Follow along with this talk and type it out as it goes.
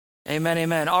Amen,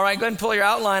 amen. All right, go ahead and pull your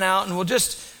outline out, and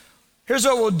here's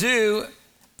what we'll do.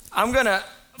 I'm going to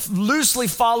loosely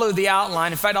follow the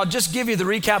outline. In fact, I'll just give you the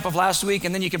recap of last week,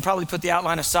 and then you can probably put the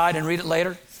outline aside and read it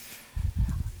later.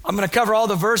 I'm going to cover all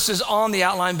the verses on the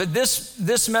outline, but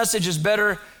this message is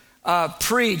better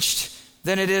preached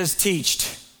than it is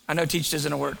teached. I know teached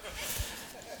isn't a word,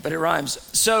 but it rhymes.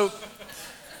 So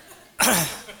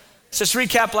let's just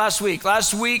recap last week.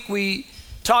 Last week, we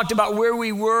talked about where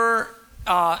we were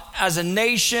as a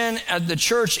nation, as the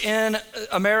church in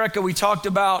America. We talked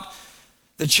about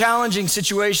the challenging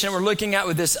situation that we're looking at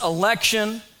with this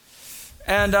election.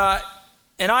 And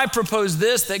I propose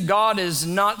this, that God is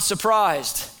not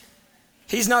surprised.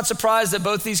 He's not surprised that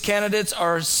both these candidates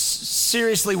are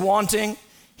seriously wanting.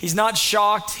 He's not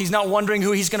shocked. He's not wondering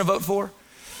who he's going to vote for.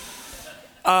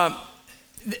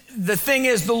 The thing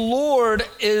is, the Lord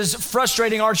is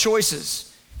frustrating our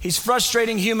choices. He's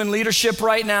frustrating human leadership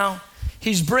right now.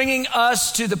 He's bringing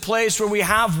us to the place where we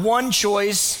have one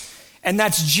choice, and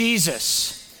that's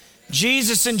Jesus.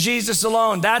 Jesus and Jesus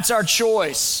alone, that's our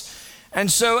choice.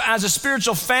 And so as a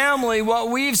spiritual family, what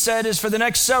we've said is for the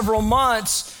next several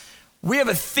months, we have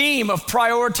a theme of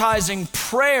prioritizing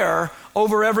prayer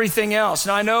over everything else.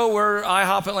 Now I know we're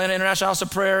IHOP Atlanta International House of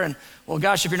Prayer, and well,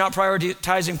 gosh, if you're not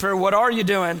prioritizing prayer, what are you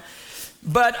doing?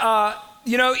 But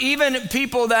even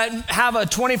people that have a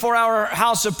 24-hour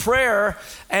house of prayer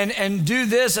and do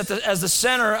this as the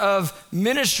center of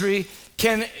ministry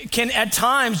can at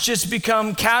times just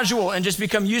become casual and just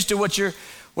become used to what you're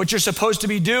supposed to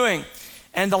be doing.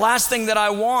 And the last thing that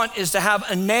I want is to have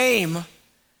a name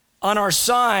on our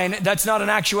sign that's not an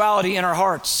actuality in our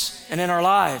hearts and in our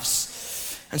lives.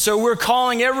 And so we're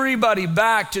calling everybody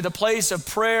back to the place of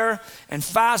prayer and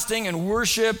fasting and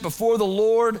worship before the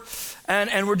Lord.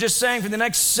 And we're just saying for the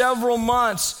next several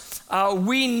months,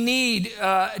 we need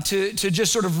to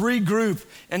just sort of regroup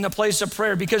in the place of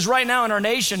prayer. Because right now in our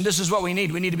nation, this is what we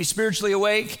need. We need to be spiritually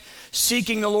awake,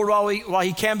 seeking the Lord while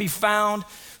he can be found,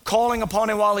 calling upon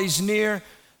him while he's near,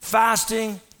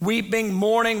 fasting, weeping,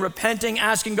 mourning, repenting,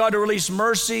 asking God to release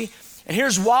mercy. And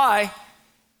here's why.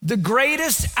 The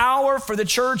greatest hour for the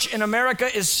church in America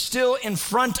is still in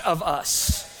front of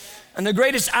us. And the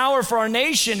greatest hour for our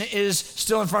nation is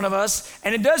still in front of us.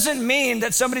 And it doesn't mean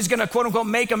that somebody's gonna, quote unquote,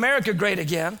 make America great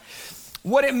again.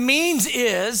 What it means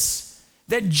is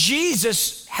that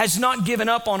Jesus has not given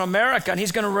up on America, and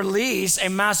he's gonna release a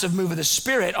massive move of the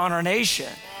Spirit on our nation.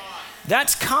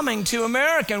 That's coming to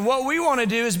America. And what we wanna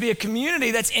do is be a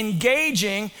community that's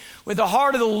engaging with the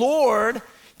heart of the Lord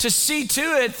to see to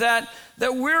it that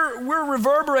we're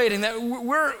reverberating, that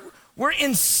we're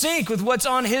in sync with what's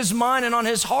on his mind and on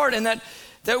his heart, and that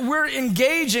we're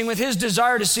engaging with his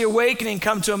desire to see awakening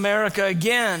come to America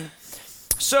again.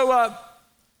 So,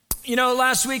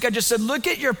 last week I just said, look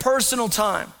at your personal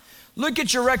time. Look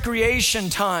at your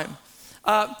recreation time.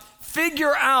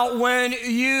 Figure out when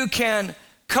you can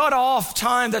cut off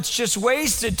time that's just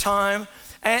wasted time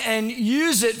and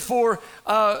use it for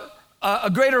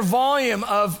a greater volume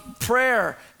of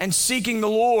prayer and seeking the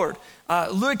Lord.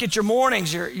 Look at your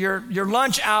mornings, your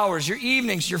lunch hours, your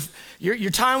evenings,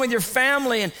 your time with your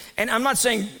family. And I'm not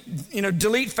saying,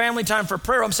 delete family time for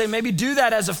prayer. I'm saying maybe do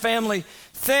that as a family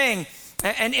thing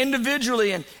and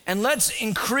individually. And let's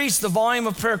increase the volume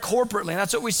of prayer corporately. And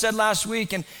that's what we said last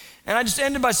week. And I just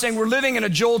ended by saying we're living in a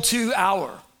Joel 2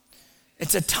 hour.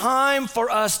 It's a time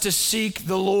for us to seek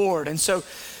the Lord. And so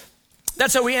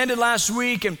that's how we ended last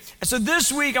week. And so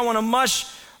this week I want to mush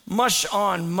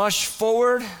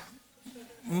forward.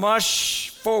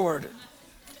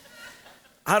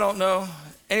 I don't know.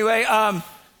 Anyway,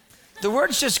 the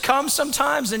words just come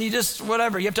sometimes, and you just,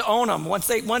 whatever, you have to own them. Once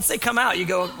they come out, you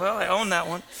go, well, I own that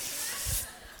one.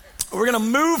 We're going to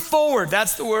move forward.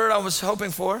 That's the word I was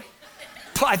hoping for.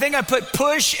 I think I put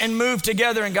push and move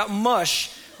together and got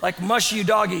mush, like mush you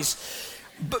doggies.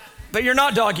 But you're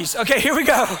not doggies. Okay, here we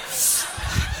go.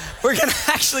 We're going to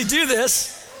actually do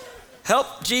this.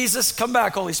 Help, Jesus. Come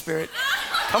back, Holy Spirit.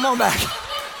 Come on back.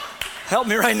 Help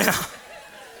me right now.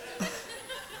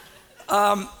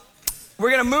 We're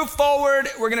going to move forward.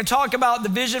 We're going to talk about the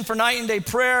vision for night and day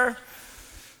prayer.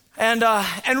 And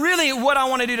really what I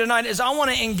want to do tonight is I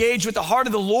want to engage with the heart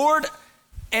of the Lord.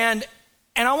 And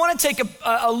I want to take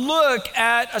a look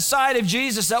at a side of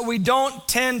Jesus that we don't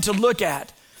tend to look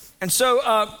at. And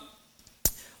so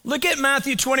look at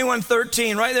Matthew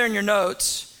 21:13 right there in your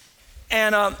notes.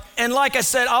 And like I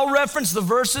said, I'll reference the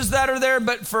verses that are there,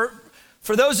 but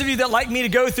for those of you that like me to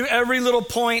go through every little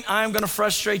point, I'm going to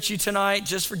frustrate you tonight.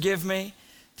 Just forgive me.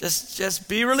 Just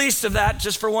be released of that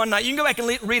just for one night. You can go back and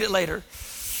read it later.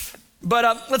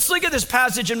 But let's look at this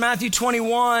passage in Matthew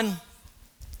 21.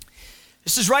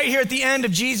 This is right here at the end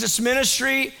of Jesus'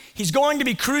 ministry. He's going to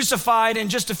be crucified in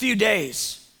just a few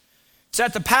days. It's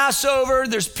at the Passover.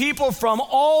 There's people from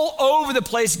all over the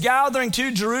place gathering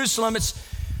to Jerusalem.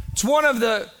 It's one of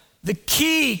the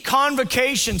key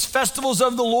convocations, festivals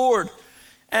of the Lord.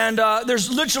 And there's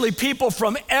literally people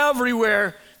from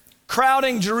everywhere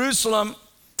crowding Jerusalem.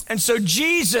 And so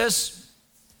Jesus,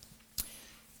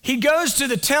 he goes to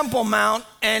the Temple Mount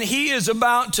and he is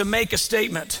about to make a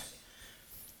statement.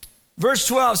 Verse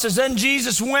 12 says, then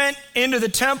Jesus went into the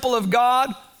temple of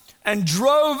God and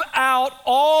drove out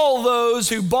all those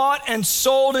who bought and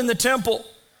sold in the temple.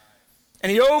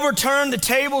 And he overturned the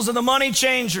tables of the money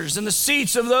changers and the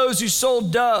seats of those who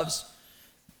sold doves.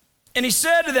 And he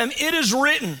said to them, it is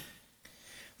written,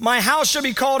 my house shall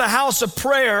be called a house of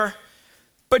prayer,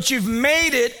 but you've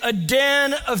made it a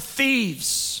den of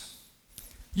thieves.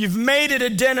 You've made it a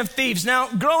den of thieves. Now,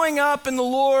 growing up in the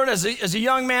Lord as a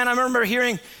young man, I remember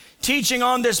hearing teaching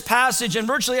on this passage, and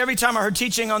virtually every time I heard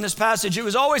teaching on this passage, it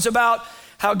was always about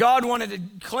how God wanted to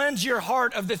cleanse your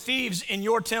heart of the thieves in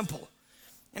your temple.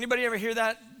 Anybody ever hear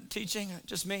that teaching?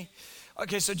 Just me?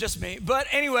 Okay, so just me. But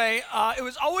anyway, it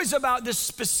was always about this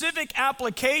specific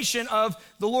application of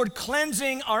the Lord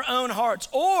cleansing our own hearts.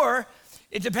 Or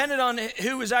it depended on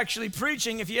who was actually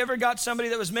preaching. If you ever got somebody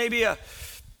that was maybe a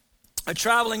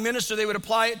traveling minister, they would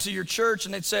apply it to your church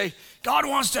and they'd say, God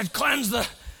wants to cleanse the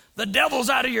devils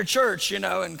out of your church,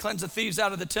 and cleanse the thieves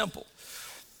out of the temple.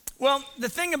 Well, the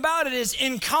thing about it is,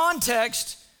 in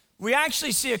context, we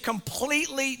actually see a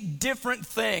completely different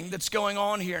thing that's going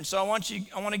on here. And so I want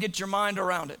to get your mind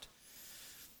around it.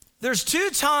 There's 2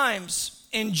 times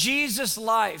in Jesus'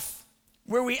 life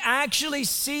where we actually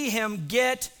see him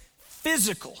get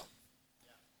physical.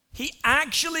 He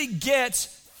actually gets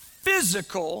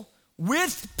physical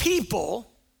with people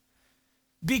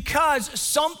because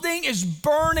something is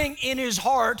burning in his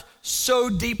heart so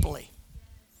deeply.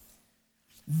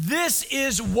 This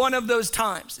is one of those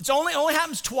times. It only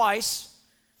happens twice,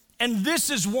 and this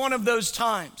is one of those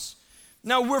times.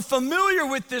 Now, we're familiar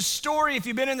with this story. If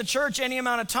you've been in the church any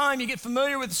amount of time, you get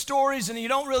familiar with the stories, and you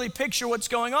don't really picture what's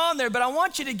going on there, but I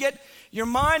want you to get your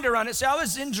mind around it. See, I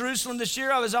was in Jerusalem this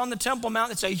year. I was on the Temple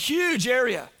Mount. It's a huge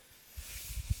area.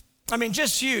 I mean,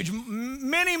 just huge.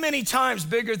 Many, many times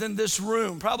bigger than this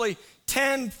room. Probably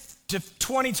 10 to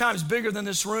 20 times bigger than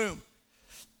this room.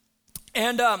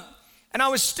 And I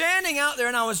was standing out there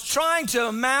and I was trying to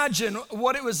imagine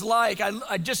what it was like.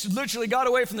 I just literally got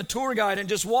away from the tour guide and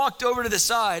just walked over to the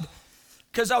side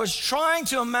because I was trying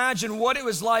to imagine what it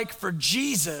was like for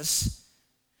Jesus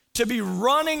to be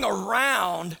running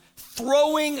around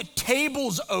throwing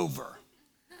tables over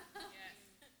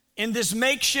in this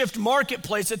makeshift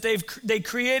marketplace that they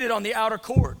created on the outer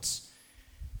courts.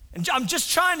 And I'm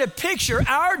just trying to picture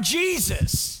our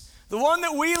Jesus, the one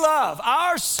that we love,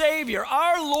 our Savior,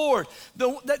 our Lord,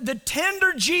 the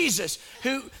tender Jesus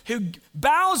who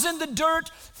bows in the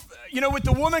dirt, with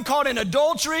the woman caught in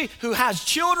adultery, who has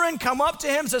children come up to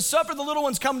him, says, suffer the little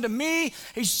ones come to me.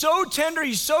 He's so tender,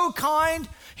 he's so kind,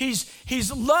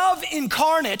 he's love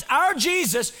incarnate, our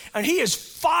Jesus, and he is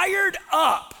fired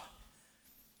up.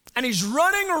 And he's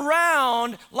running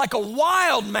around like a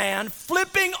wild man,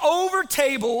 flipping over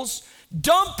tables,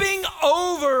 dumping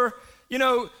over,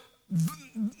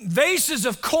 vases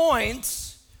of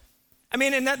coins. I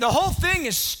mean, and the whole thing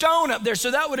is stone up there,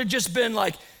 so that would have just been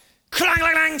like, clang,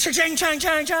 clang, clang, ching, ching,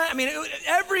 ching, ching. I mean,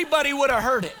 everybody would have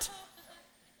heard it.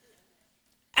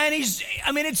 And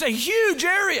it's a huge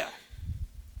area.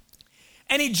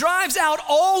 And he drives out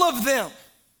all of them.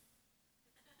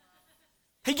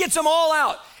 He gets them all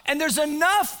out. And there's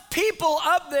enough people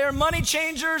up there, money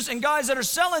changers and guys that are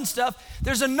selling stuff,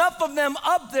 there's enough of them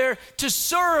up there to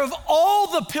serve all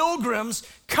the pilgrims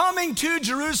coming to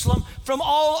Jerusalem from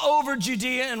all over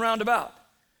Judea and roundabout.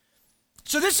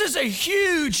 So this is a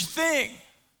huge thing.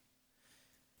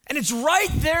 And it's right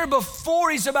there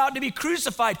before he's about to be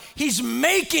crucified. He's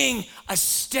making a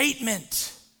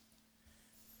statement.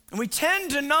 And we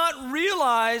tend to not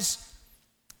realize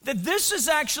that this is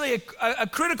actually a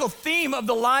critical theme of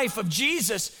the life of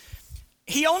Jesus.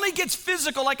 He only gets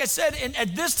physical, like I said,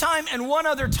 at this time and one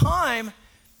other time.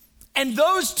 And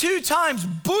those 2 times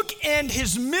bookend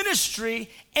his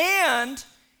ministry, and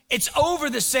it's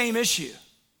over the same issue.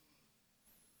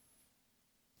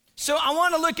 So I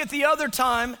want to look at the other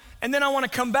time, and then I want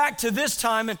to come back to this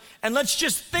time, and let's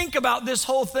just think about this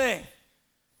whole thing.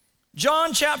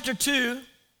 John chapter 2,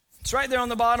 it's right there on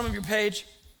the bottom of your page.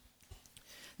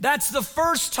 That's the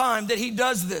first time that he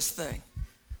does this thing.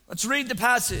 Let's read the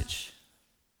passage.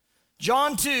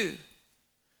 John 2,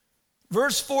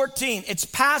 verse 14. It's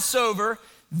Passover.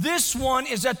 This one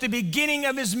is at the beginning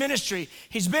of his ministry.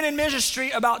 He's been in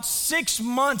ministry about 6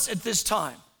 months at this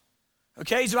time.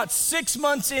 Okay, he's about 6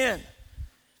 months in.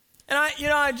 And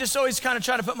I just always kind of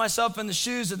try to put myself in the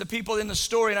shoes of the people in the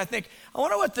story. And I think, I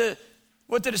wonder what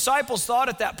the disciples thought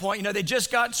at that point. They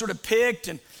just got sort of picked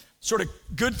and sort of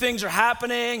good things are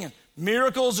happening and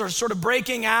miracles are sort of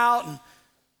breaking out. And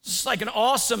it's just like an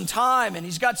awesome time. And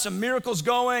he's got some miracles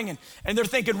going. And they're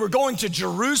thinking, we're going to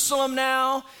Jerusalem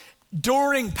now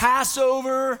during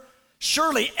Passover.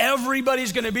 Surely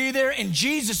everybody's going to be there. And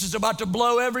Jesus is about to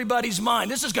blow everybody's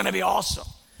mind. This is going to be awesome.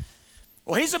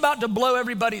 Well, he's about to blow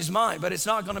everybody's mind, but it's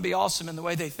not going to be awesome in the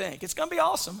way they think. It's going to be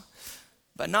awesome,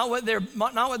 but not what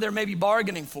they're maybe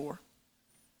bargaining for.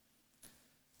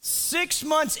 6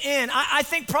 months in, I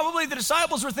think probably the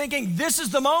disciples were thinking, this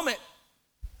is the moment.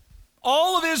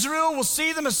 All of Israel will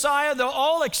see the Messiah. They'll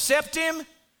all accept him.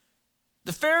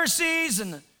 The Pharisees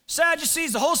and the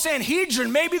Sadducees, the whole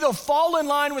Sanhedrin, maybe they'll fall in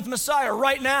line with Messiah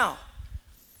right now.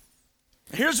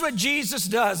 Here's what Jesus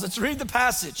does. Let's read the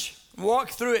passage. Walk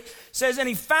through it. It says, and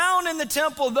he found in the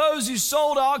temple those who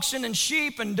sold oxen and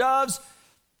sheep and doves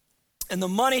and the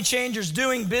money changers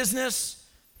doing business.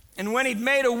 And when he'd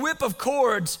made a whip of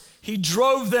cords, he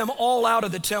drove them all out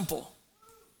of the temple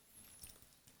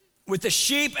with the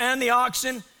sheep and the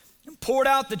oxen, and poured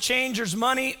out the changers'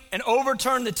 money and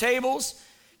overturned the tables.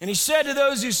 And he said to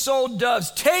those who sold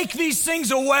doves, take these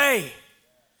things away.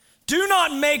 Do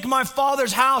not make my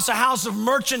Father's house a house of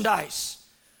merchandise.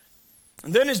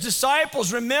 And then his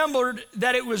disciples remembered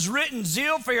that it was written,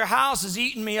 zeal for your house has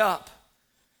eaten me up.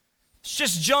 Let's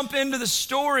just jump into the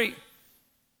story.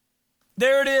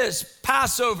 There it is,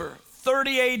 Passover,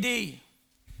 30 AD.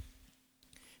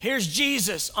 Here's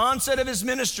Jesus, onset of his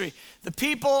ministry. The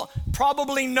people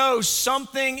probably know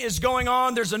something is going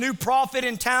on. There's a new prophet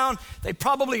in town. They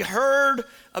probably heard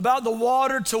about the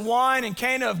water to wine in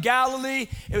Cana of Galilee.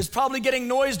 It was probably getting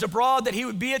noised abroad that he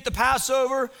would be at the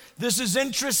Passover. This is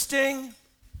interesting.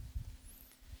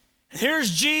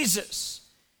 Here's Jesus,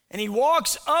 and he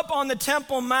walks up on the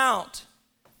Temple Mount,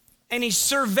 and he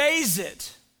surveys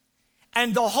it.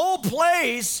 And the whole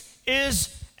place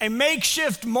is a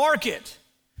makeshift market.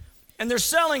 And they're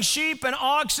selling sheep and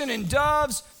oxen and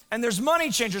doves, and there's money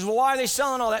changers. Well, why are they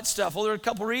selling all that stuff? Well, there are a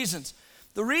couple reasons.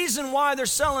 The reason why they're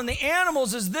selling the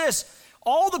animals is this.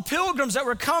 All the pilgrims that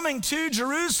were coming to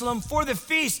Jerusalem for the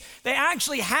feast, they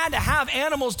actually had to have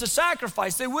animals to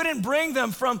sacrifice. They wouldn't bring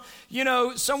them from,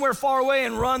 somewhere far away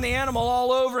and run the animal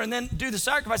all over and then do the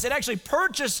sacrifice. They'd actually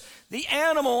purchase the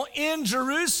animal in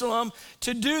Jerusalem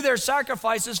to do their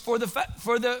sacrifices for the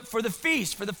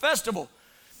feast, for the festival.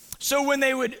 So what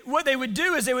they would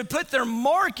do is they would put their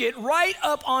market right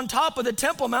up on top of the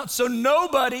Temple Mount so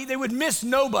they would miss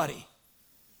nobody.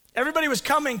 Everybody was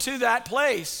coming to that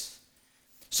place.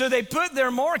 So they put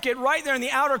their market right there in the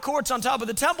outer courts on top of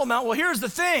the Temple Mount. Well, here's the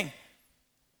thing.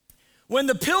 When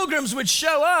the pilgrims would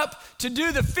show up to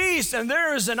do the feast and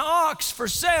there is an ox for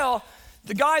sale,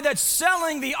 the guy that's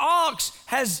selling the ox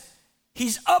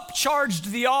he's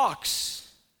upcharged the ox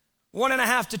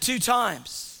 1.5 to 2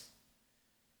 times.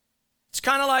 It's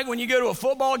kind of like when you go to a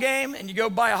football game and you go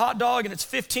buy a hot dog and it's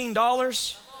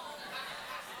 $15.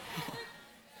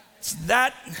 It's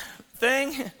that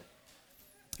thing.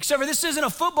 Except for this isn't a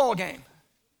football game.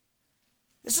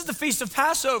 This is the Feast of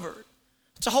Passover.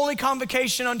 It's a holy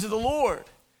convocation unto the Lord.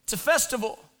 It's a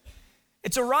festival.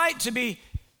 It's a rite to be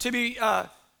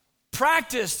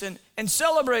practiced and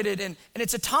celebrated. And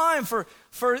it's a time for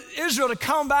Israel to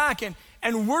come back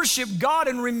and worship God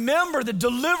and remember the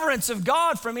deliverance of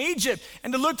God from Egypt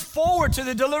and to look forward to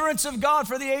the deliverance of God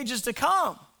for the ages to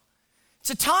come.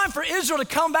 It's a time for Israel to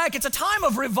come back. It's a time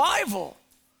of revival.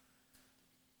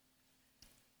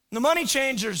 And the money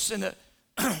changers and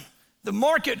the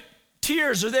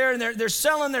marketeers are there and they're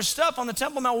selling their stuff on the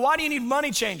Temple Mount. Why do you need money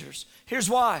changers? Here's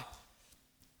why.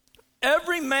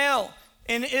 Every male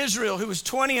in Israel who was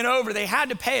 20 and over, they had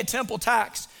to pay a temple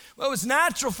tax. Well, it was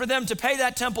natural for them to pay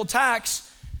that temple tax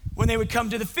when they would come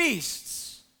to the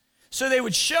feasts. So they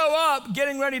would show up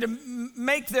getting ready to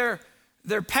make their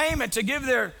payment to give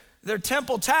their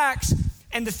temple tax.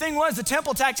 And the thing was, the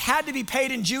temple tax had to be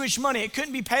paid in Jewish money. It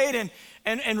couldn't be paid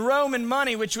in Roman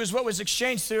money, which was what was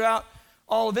exchanged throughout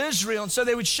all of Israel. And so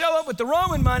they would show up with the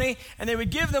Roman money and they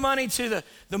would give the money to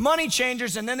the money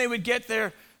changers, and then they would get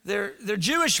their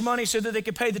Jewish money so that they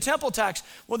could pay the temple tax.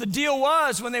 Well, the deal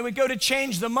was when they would go to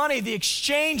change the money, the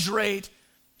exchange rate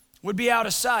would be out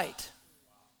of sight.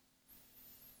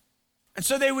 And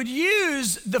so they would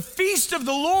use the feast of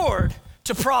the Lord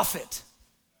to profit.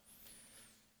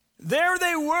 There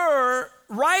they were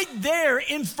right there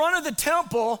in front of the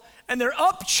temple, and they're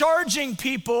upcharging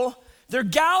people They're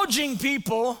gouging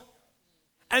people,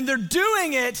 and they're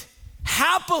doing it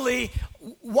happily.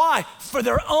 Why? For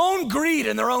their own greed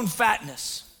and their own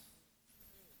fatness.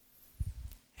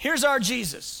 Here's our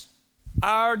Jesus,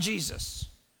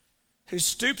 who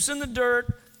stoops in the dirt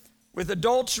with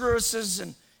adulteresses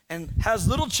and has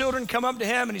little children come up to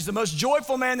him, and he's the most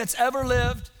joyful man that's ever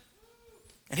lived.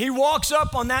 And he walks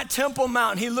up on that Temple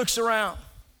Mount, and he looks around.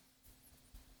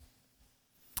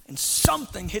 And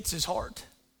something hits his heart.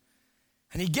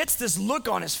 And he gets this look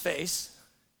on his face.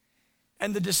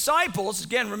 And the disciples,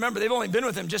 again, remember, they've only been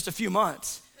with him just a few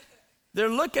months. They're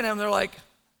looking at him, they're like,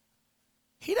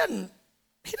 he doesn't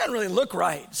really look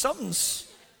right.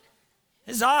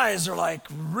 His eyes are like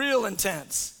real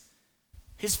intense.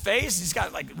 His face, he's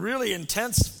got like really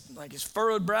intense, like his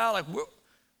furrowed brow, like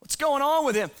what's going on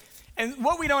with him? And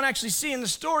what we don't actually see in the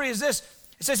story is this.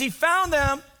 It says he found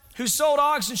them who sold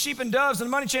oxen, sheep, and doves, and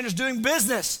the money changers doing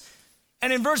business.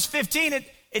 And in verse 15,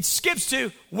 it skips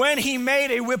to when he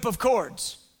made a whip of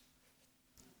cords.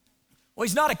 Well,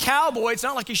 he's not a cowboy. It's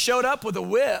not like he showed up with a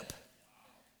whip.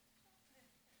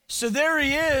 So there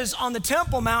he is on the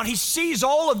Temple Mount. He sees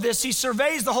all of this. He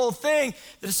surveys the whole thing.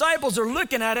 The disciples are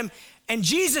looking at him. And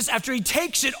Jesus, after he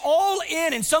takes it all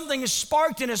in and something is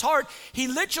sparked in his heart, he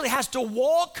literally has to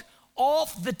walk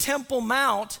off the Temple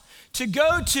Mount to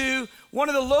go to one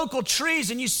of the local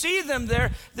trees. And you see them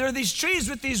there. There are these trees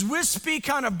with these wispy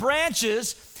kind of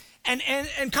branches.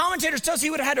 And commentators tell us he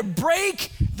would have had to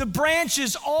break the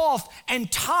branches off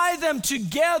and tie them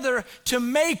together to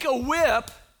make a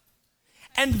whip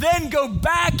and then go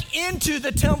back into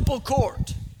the temple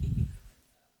court.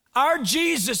 Our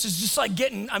Jesus is just like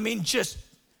getting,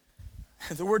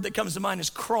 the word that comes to mind is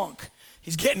crunk.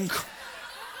 He's getting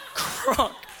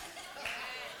crunk.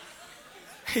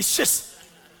 He's just,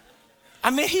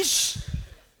 he's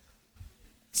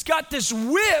got this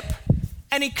whip,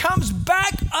 and he comes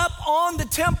back up on the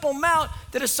Temple Mount.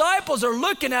 The disciples are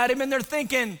looking at him and they're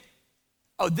thinking,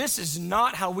 oh, this is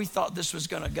not how we thought this was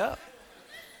gonna go.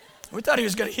 We thought he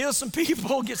was gonna heal some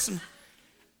people,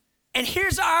 and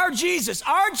here's our Jesus,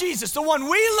 the one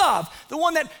we love, the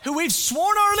one who we've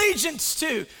sworn our allegiance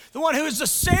to, the one who is the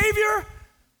Savior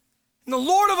and the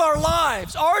Lord of our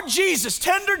lives, our Jesus,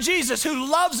 tender Jesus, who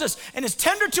loves us and is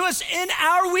tender to us in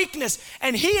our weakness.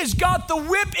 And he has got the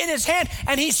whip in his hand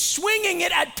and he's swinging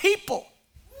it at people.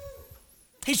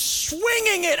 He's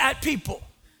swinging it at people.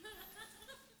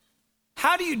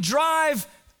 How do you drive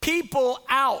people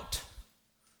out?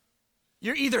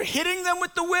 You're either hitting them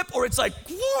with the whip or it's like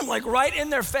right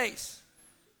in their face.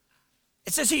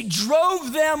 It says he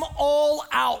drove them all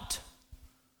out.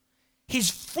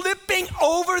 He's flipping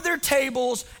over their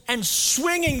tables and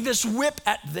swinging this whip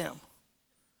at them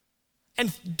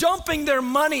and dumping their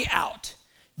money out.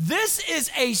 This is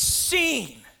a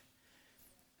scene.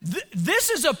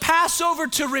 This is a Passover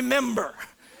to remember.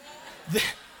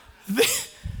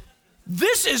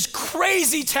 This is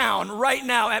crazy town right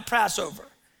now at Passover.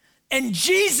 And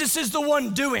Jesus is the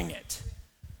one doing it.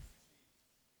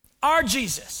 Our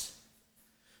Jesus.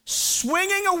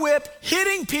 Swinging a whip,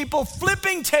 hitting people,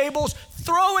 flipping tables,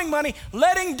 throwing money,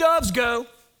 letting doves go.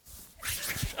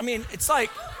 It's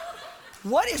like,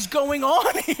 what is going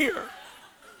on here?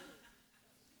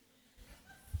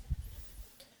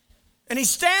 And he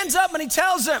stands up and he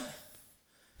tells them,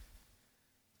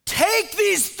 take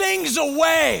these things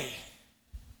away.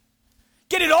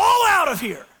 Get it all out of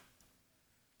here.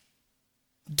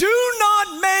 Do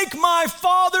not make my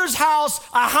Father's house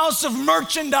a house of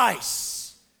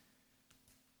merchandise.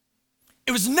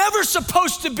 It was never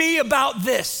supposed to be about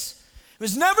this. It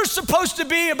was never supposed to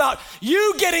be about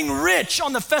you getting rich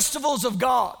on the festivals of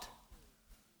God.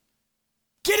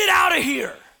 Get it out of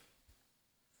here.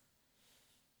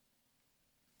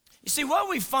 You see, what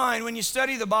we find when you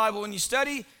study the Bible, when you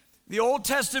study the Old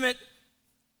Testament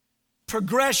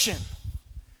progression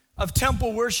of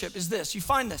temple worship is this. You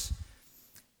find this.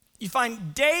 You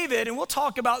find David, and we'll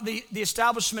talk about the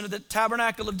establishment of the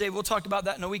tabernacle of David. We'll talk about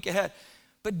that in a week ahead.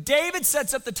 But David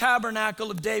sets up the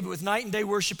tabernacle of David with night and day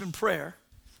worship and prayer.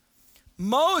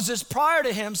 Moses, prior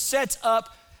to him, sets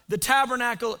up the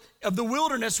tabernacle of the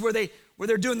wilderness where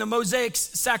they're doing the Mosaic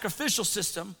sacrificial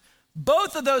system.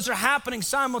 Both of those are happening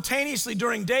simultaneously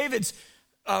during David's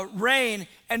reign.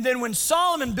 And then when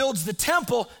Solomon builds the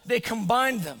temple, they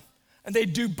combine them. And they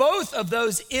do both of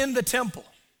those in the temple.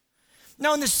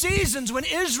 Now, in the seasons when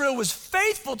Israel was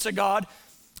faithful to God,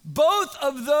 both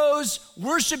of those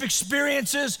worship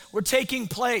experiences were taking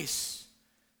place.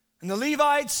 And the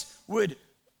Levites would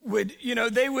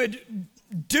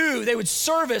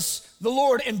service the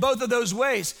Lord in both of those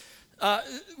ways.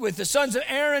 With the sons of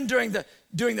Aaron during the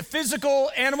doing the physical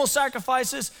animal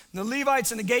sacrifices. And the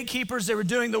Levites and the gatekeepers, they were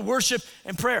doing the worship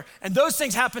and prayer. And those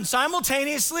things happened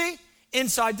simultaneously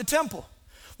inside the temple.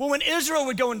 Well, when Israel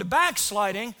would go into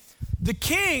backsliding, the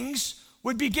kings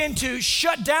would begin to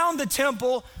shut down the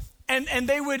temple, and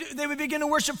they would begin to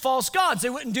worship false gods. They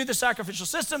wouldn't do the sacrificial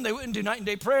system. They wouldn't do night and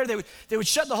day prayer. They would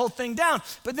shut the whole thing down.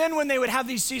 But then when they would have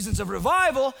these seasons of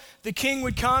revival, the king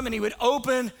would come and he would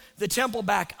open the temple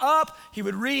back up. He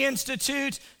would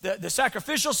reinstitute the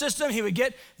sacrificial system. He would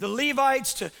get the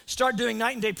Levites to start doing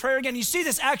night and day prayer again. You see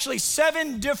this actually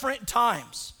 7 different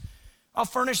times. I'll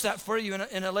furnish that for you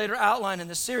in a later outline in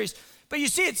this series. But you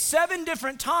see it 7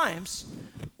 different times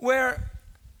where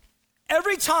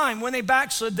every time when they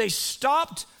backslid, they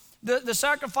stopped the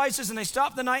sacrifices and they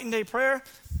stopped the night and day prayer.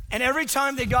 And every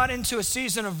time they got into a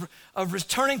season of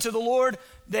returning to the Lord,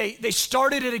 they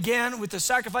started it again with the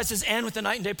sacrifices and with the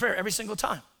night and day prayer every single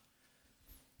time.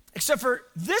 Except for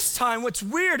this time, what's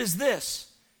weird is this.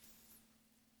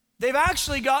 They've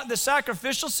actually got the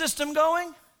sacrificial system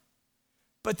going,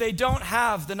 but they don't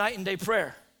have the night and day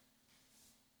prayer.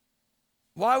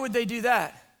 Why would they do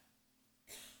that?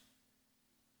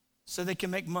 So they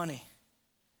can make money.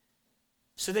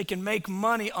 So they can make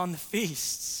money on the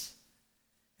feasts.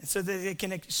 And so that they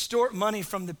can extort money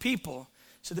from the people,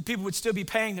 so the people would still be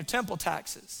paying their temple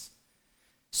taxes.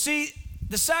 See,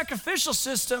 the sacrificial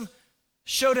system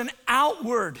showed an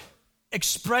outward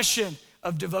expression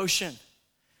of devotion,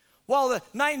 while the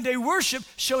night and day worship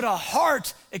showed a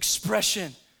heart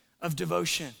expression of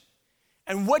devotion.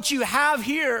 And what you have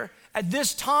here at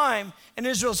this time in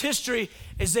Israel's history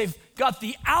is they've got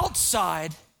the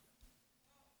outside,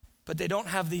 but they don't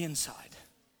have the inside.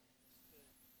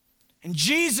 And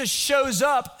Jesus shows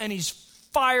up and he's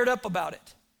fired up about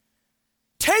it.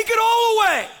 Take it all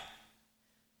away.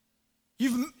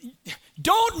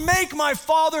 Don't make my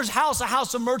Father's house a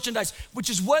house of merchandise, which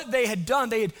is what they had done.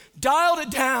 They had dialed it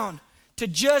down to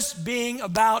just being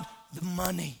about the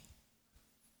money.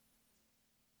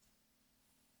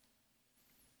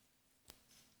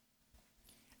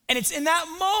 And it's in that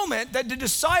moment that the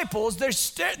disciples,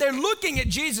 they're looking at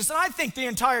Jesus, and I think the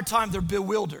entire time they're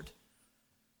bewildered.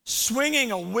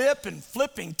 Swinging a whip and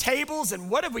flipping tables, and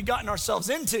what have we gotten ourselves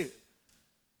into?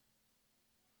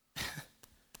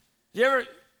 You ever,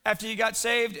 after you got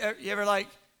saved, you ever like,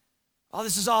 oh,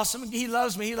 this is awesome, he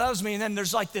loves me, and then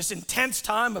there's like this intense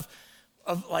time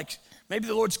of like, maybe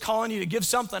the Lord's calling you to give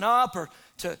something up or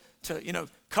to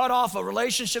cut off a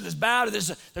relationship that's bad, or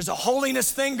there's a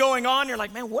holiness thing going on. You're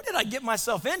like, man, what did I get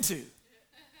myself into?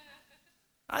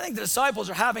 I think the disciples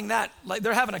are having that, like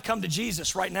they're having to come to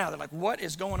Jesus right now. They're like, what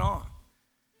is going on?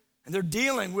 And they're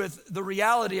dealing with the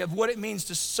reality of what it means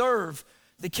to serve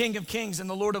the King of Kings and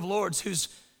the Lord of Lords, who's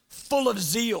full of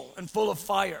zeal and full of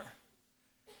fire.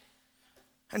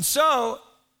 And so,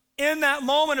 in that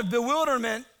moment of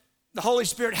bewilderment, the Holy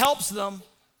Spirit helps them,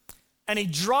 and he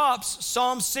drops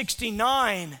Psalm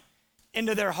 69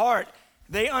 into their heart.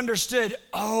 They understood,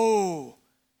 oh,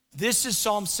 this is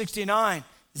Psalm 69.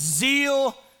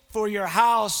 Zeal for your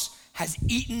house has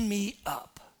eaten me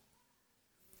up.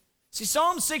 See,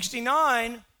 Psalm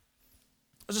 69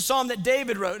 was a psalm that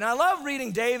David wrote. And I love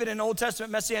reading David and Old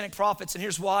Testament Messianic prophets, and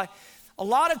here's why. A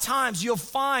lot of times you'll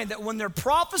find that when they're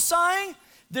prophesying,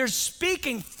 they're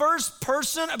speaking first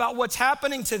person about what's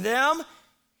happening to them,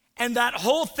 and that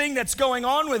whole thing that's going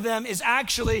on with them is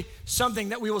actually something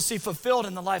that we will see fulfilled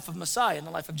in the life of Messiah, in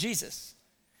the life of Jesus.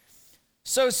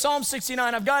 So Psalm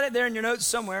 69, I've got it there in your notes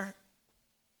somewhere.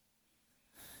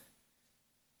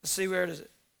 Let's see, where is it?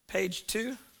 Page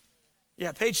 2?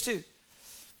 Yeah, page 2.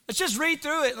 Let's just read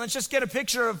through it and let's just get a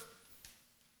picture of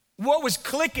what was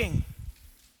clicking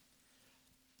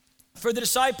for the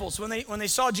disciples when they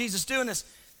saw Jesus doing this.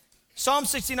 Psalm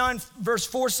 69, verse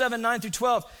 4, 7, 9 through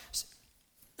 12.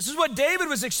 This is what David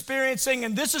was experiencing,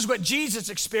 and this is what Jesus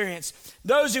experienced.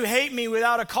 Those who hate me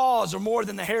without a cause are more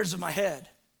than the hairs of my head.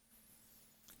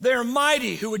 They are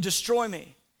mighty who would destroy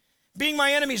me, being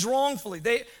my enemies wrongfully.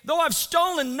 Though I've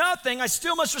stolen nothing, I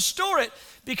still must restore it,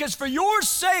 because for your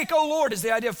sake, O Lord, is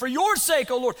the idea. For your sake,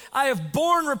 O Lord, I have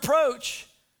borne reproach.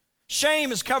 Shame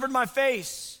has covered my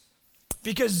face,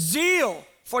 because zeal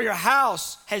for your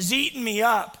house has eaten me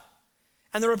up.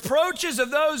 And the reproaches of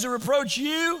those who reproach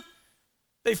you,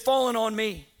 they've fallen on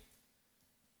me.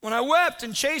 When I wept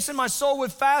and chastened my soul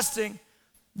with fasting,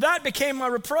 that became my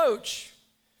reproach.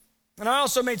 And I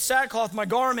also made sackcloth my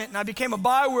garment, and I became a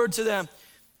byword to them.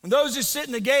 And those who sit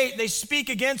in the gate, they speak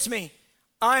against me.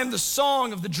 I am the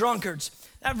song of the drunkards.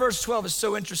 That verse 12 is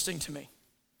so interesting to me.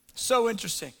 So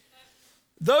interesting.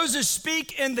 Those who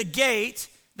speak in the gate,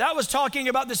 that was talking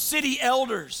about the city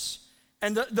elders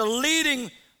and the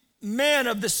leading men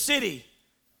of the city.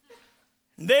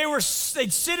 They'd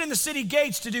sit in the city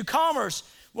gates to do commerce.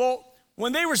 Well,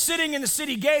 when they were sitting in the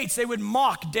city gates, they would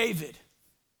mock David.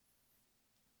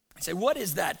 I'd say, what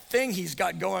is that thing he's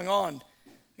got going on?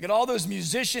 Look at all those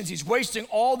musicians. He's wasting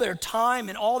all their time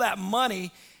and all that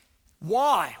money.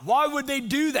 Why? Why would they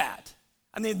do that?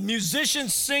 I mean,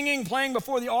 musicians singing, playing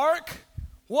before the ark?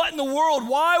 What in the world?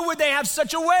 Why would they have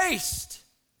such a waste?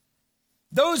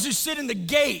 Those who sit in the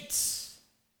gates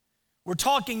were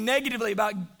talking negatively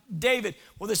about David.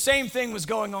 Well, the same thing was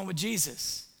going on with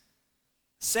Jesus.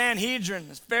 Sanhedrin,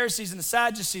 the Pharisees and the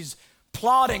Sadducees,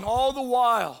 plotting all the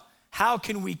while, how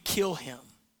can we kill him?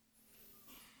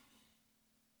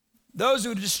 Those who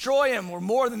would destroy him were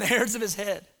more than the hairs of his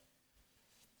head.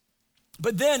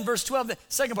 But then, verse 12, the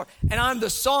second part, and I'm the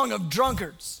song of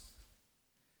drunkards.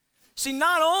 See,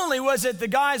 not only was it the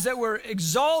guys that were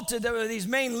exalted, that were these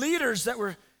main leaders that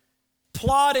were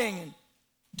plotting and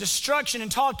destruction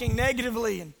and talking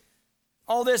negatively and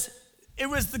all this, it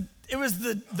was the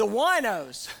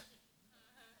winos,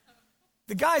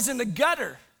 the guys in the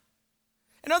gutter.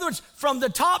 In other words, from the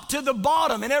top to the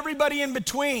bottom and everybody in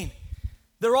between,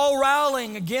 they're all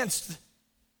rallying against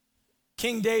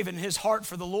King David and his heart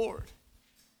for the Lord.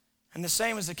 And the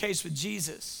same was the case with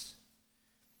Jesus.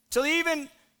 So even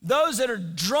those that are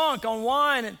drunk on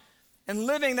wine and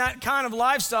living that kind of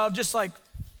lifestyle, just like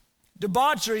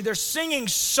debauchery, they're singing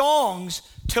songs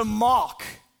to mock.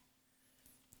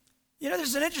 You know,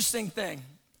 there's an interesting thing,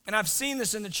 and I've seen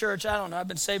this in the church. I don't know, I've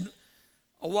been saved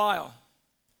a while,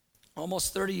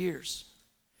 almost 30 years.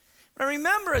 But I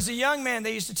remember as a young man,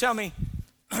 they used to tell me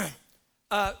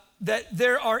that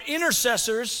there are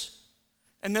intercessors,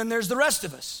 and then there's the rest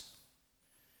of us.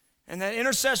 And that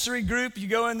intercessory group, you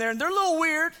go in there, and they're a little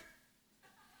weird.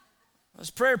 Those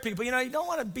prayer people, you know, you don't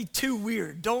want to be too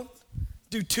weird. Don't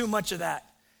do too much of that.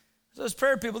 Those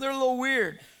prayer people, they're a little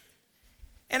weird.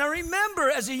 And I remember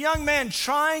as a young man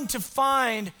trying to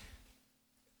find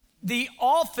the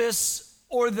office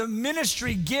or the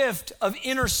ministry gift of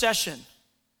intercession.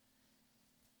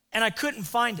 And I couldn't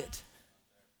find it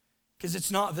because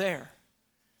it's not there.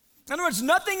 In other words,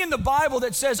 nothing in the Bible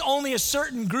that says only a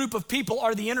certain group of people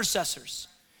are the intercessors.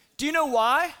 Do you know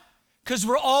why? Because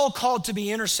we're all called to be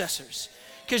intercessors.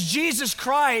 Because Jesus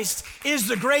Christ is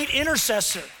the great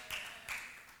intercessor.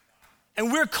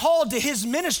 And we're called to his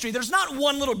ministry. There's not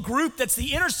one little group that's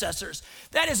the intercessors.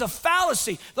 That is a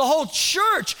fallacy. The whole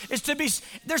church is to be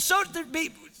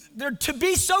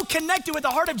so connected with the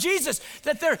heart of Jesus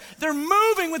that they're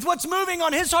moving with what's moving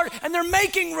on his heart, and they're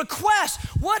making requests.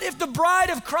 What if the bride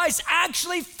of Christ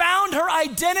actually found her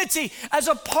identity as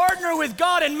a partner with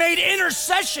God and made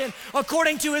intercession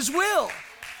according to his will?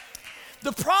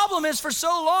 The problem is, for so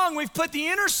long, we've put the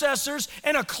intercessors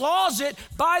in a closet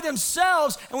by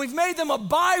themselves, and we've made them a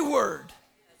byword.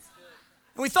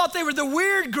 And we thought they were the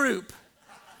weird group.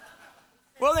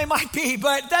 Well, they might be,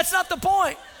 but that's not the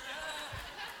point.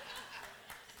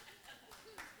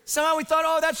 Somehow we thought,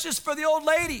 oh, that's just for the old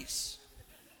ladies.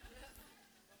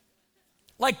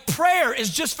 Like prayer is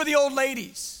just for the old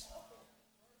ladies.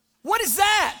 What is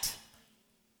that?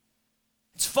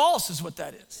 It's false is what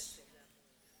that is.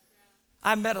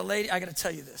 I met a lady, I gotta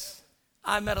tell you this.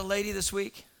 I met a lady this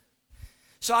week.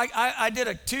 So I did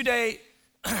a 2-day,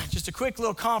 just a quick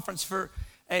little conference for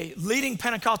a leading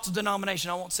Pentecostal denomination.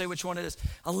 I won't say which one it is.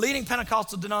 A leading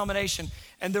Pentecostal denomination.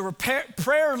 And there were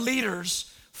prayer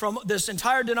leaders from this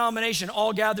entire denomination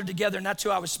all gathered together, and that's who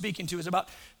I was speaking to. It was about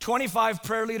 25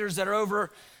 prayer leaders that are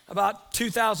over about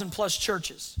 2,000 plus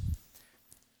churches.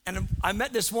 And I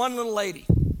met this one little lady.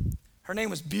 Her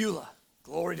name was Beulah.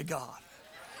 Glory to God.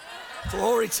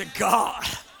 Glory to God.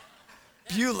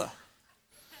 Beulah.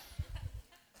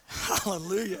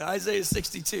 Hallelujah. Isaiah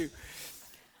 62.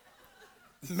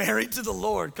 Married to the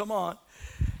Lord. Come on.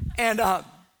 And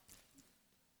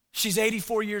she's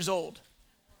 84 years old.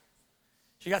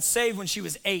 She got saved when she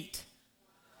was 8.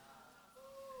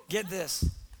 Get this.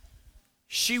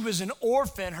 She was an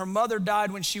orphan. Her mother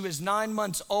died when she was 9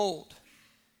 months old.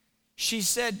 She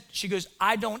said, she goes,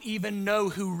 I don't even know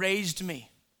who raised me.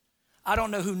 I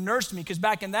don't know who nursed me, because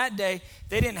back in that day,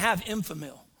 they didn't have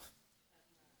Infamil.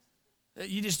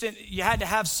 You had to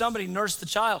have somebody nurse the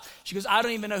child. She goes, I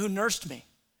don't even know who nursed me.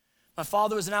 My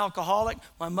father was an alcoholic.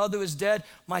 My mother was dead.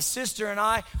 My sister and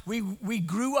I, we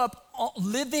grew up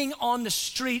living on the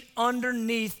street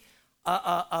underneath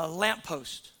a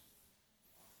lamppost.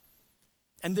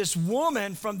 And this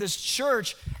woman from this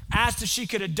church asked if she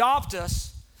could adopt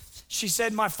us. She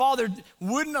said, my father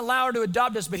wouldn't allow her to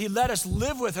adopt us, but he let us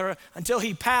live with her until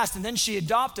he passed, and then she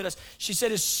adopted us. She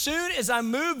said, as soon as I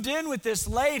moved in with this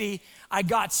lady, I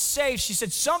got saved. She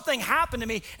said, something happened to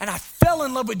me, and I fell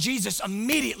in love with Jesus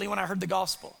immediately when I heard the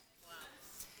gospel. Wow.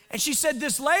 And she said,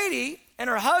 this lady and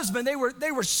her husband,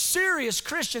 they were serious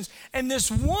Christians, and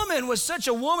this woman was such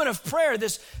a woman of prayer.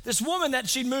 This woman that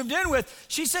she'd moved in with,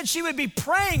 she said she would be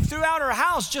praying throughout her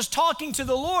house, just talking to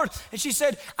the Lord. And she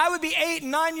said, I would be 8 and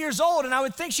 9 years old, and I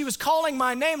would think she was calling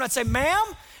my name, and I'd say, ma'am?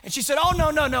 And she said, oh, no,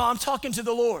 I'm talking to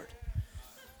the Lord.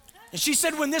 And she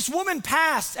said, when this woman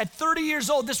passed at 30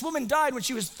 years old, this woman died when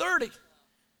she was 30.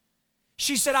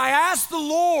 She said, I asked the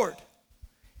Lord,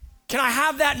 can I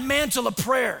have that mantle of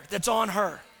prayer that's on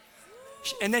her?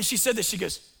 And then she said this, she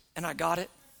goes, and I got it.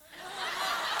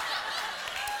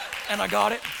 And I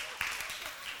got it.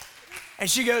 And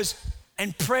she goes,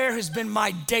 and prayer has been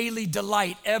my daily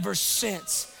delight ever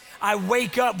since. I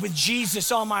wake up with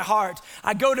Jesus on my heart.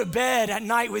 I go to bed at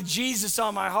night with Jesus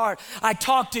on my heart. I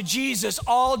talk to Jesus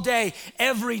all day,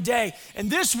 every day. And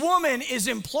this woman is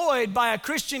employed by a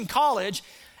Christian college,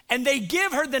 and they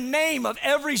give her the name of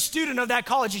every student of that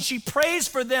college, and she prays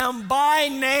for them by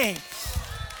name.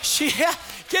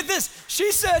 Get this,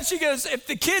 she said, she goes, if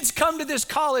the kids come to this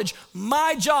college,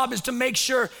 my job is to make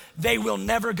sure they will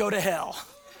never go to hell.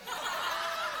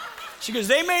 She goes,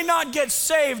 they may not get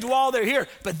saved while they're here,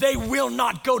 but they will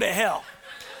not go to hell.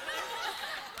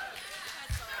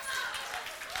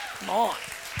 Come on.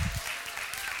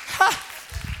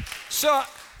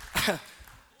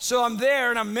 So I'm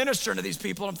there and I'm ministering to these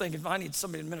people. I'm thinking, I need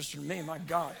somebody to minister to me, my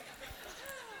God.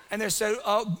 And they said,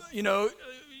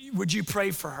 would you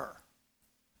pray for her?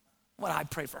 Well, I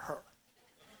pray for her.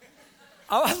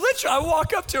 I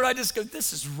walk up to her, I just go,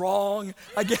 this is wrong.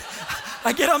 I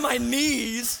get on my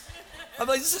knees. I'm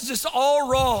like, this is just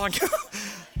all wrong.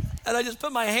 And I just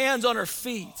put my hands on her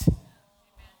feet.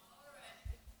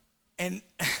 And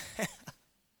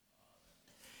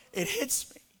it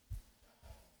hits me.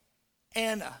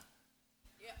 Anna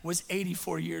was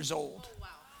 84 years old,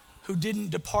 who didn't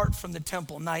depart from the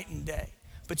temple night and day,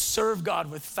 but served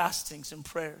God with fastings and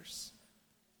prayers.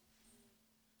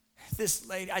 This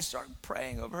lady, I started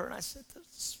praying over her, and I said,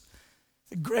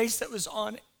 the grace that was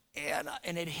on Anna,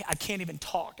 and I can't even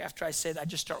talk. After I say that, I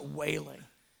just start wailing,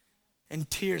 and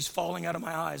tears falling out of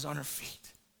my eyes on her feet.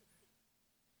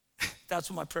 That's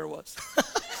what my prayer was.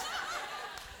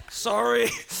 Sorry,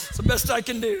 it's the best I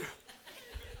can do.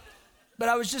 But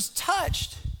I was just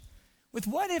touched with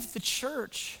what if the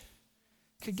church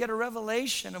could get a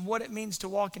revelation of what it means to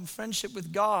walk in friendship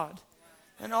with God,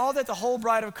 and all that the whole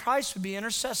bride of Christ would be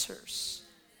intercessors.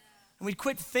 And we'd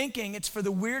quit thinking it's for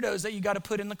the weirdos that you got to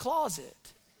put in the closet.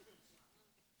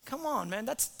 Come on, man,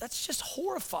 that's just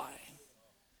horrifying.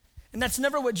 And that's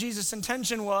never what Jesus'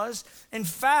 intention was. In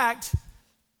fact,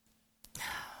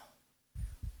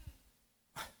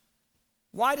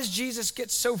 why does Jesus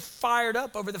get so fired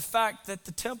up over the fact that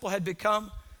the temple had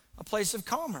become a place of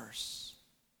commerce?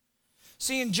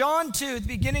 See, in John 2, at the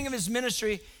beginning of his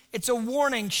ministry, it's a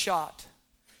warning shot.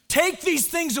 Take these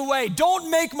things away. Don't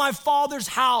make my Father's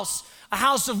house a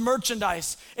house of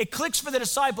merchandise. It clicks for the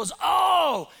disciples.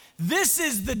 Oh, this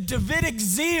is the Davidic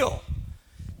zeal.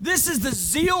 This is the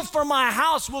zeal for my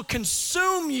house will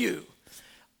consume you.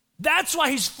 That's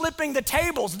why he's flipping the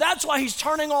tables. That's why he's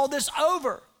turning all this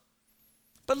over.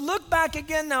 But look back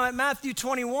again now at Matthew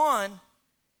 21.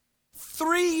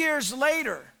 3 years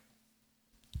later,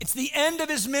 it's the end of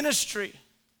his ministry.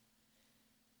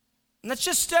 And let's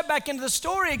just step back into the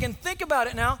story again. Think about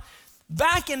it now.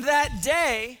 Back in that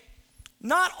day,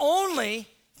 not only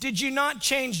did you not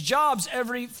change jobs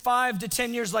every 5 to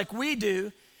 10 years like we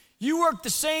do, you worked the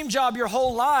same job your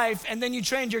whole life, and then you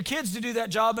trained your kids to do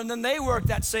that job, and then they worked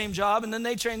that same job, and then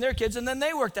they trained their kids, and then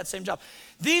they worked that same job.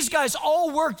 These guys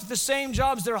all worked the same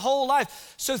jobs their whole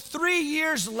life. So 3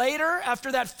 years later,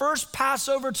 after that first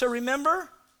Passover to remember,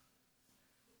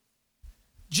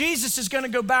 Jesus is going to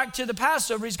go back to the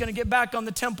Passover. He's going to get back on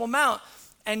the Temple Mount.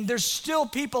 And there's still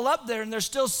people up there, and they're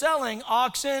still selling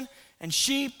oxen and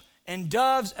sheep and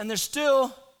doves, and they're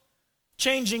still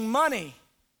changing money.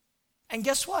 And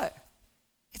guess what?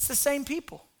 It's the same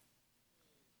people.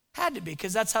 Had to be,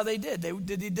 because that's how they did. They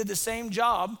did the same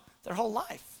job their whole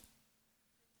life.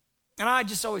 And I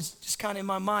just always, just kind of in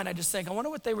my mind, I just think, I wonder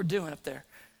what they were doing up there.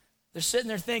 They're sitting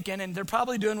there thinking, and they're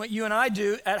probably doing what you and I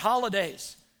do at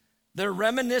holidays. They're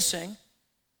reminiscing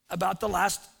about the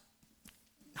last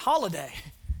holiday.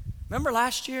 Remember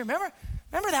last year? Remember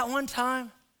that one time?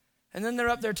 And then they're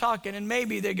up there talking, and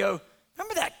maybe they go,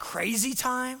 remember that crazy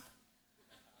time?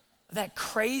 That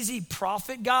crazy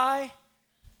prophet guy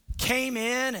came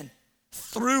in and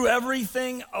threw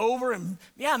everything over. And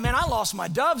yeah, man, I lost my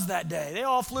doves that day. They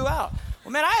all flew out.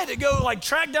 Well, man, I had to go like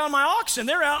track down my oxen.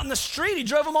 They're out in the street. He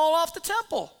drove them all off the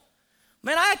temple.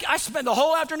 Man, I spent the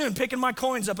whole afternoon picking my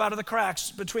coins up out of the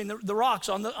cracks between the rocks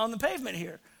on the pavement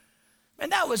here.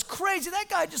 And that was crazy. That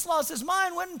guy just lost his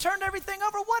mind, went and turned everything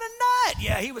over. What a nut.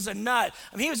 Yeah, he was a nut.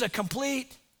 I mean, he was a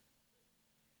complete,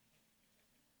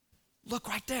 look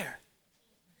right there.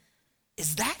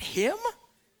 Is that him?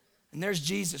 And there's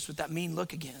Jesus with that mean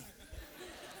look again.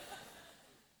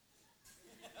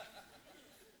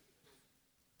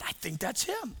 I think that's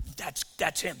him.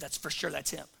 That's him. That's for sure, that's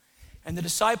him. And the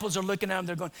disciples are looking at him.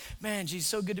 They're going, man, Jesus,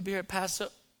 so good to be here at Passover.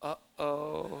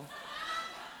 Uh-oh.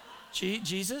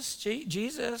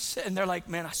 Jesus. And they're like,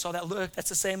 man, I saw that look. That's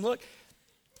the same look.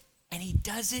 And he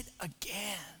does it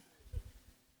again.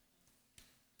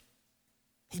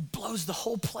 He blows the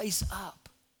whole place up.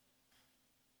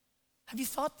 Have you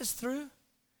thought this through?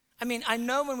 I mean, I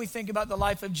know when we think about the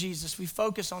life of Jesus, we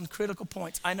focus on critical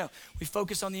points. I know. We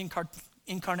focus on the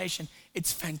incarnation.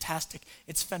 It's fantastic.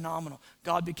 It's phenomenal.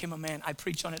 God became a man. I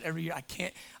preach on it every year.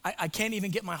 I can't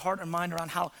even get my heart and mind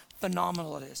around how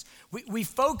phenomenal it is. We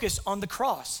focus on the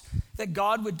cross, that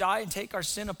God would die and take our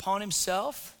sin upon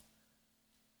himself.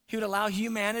 He would allow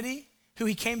humanity, who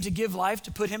he came to give life,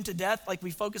 to put him to death. Like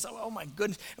we focus on, oh my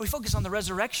goodness. And we focus on the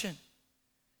resurrection.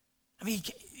 I mean,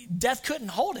 death couldn't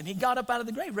hold him. He got up out of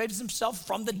the grave, raised himself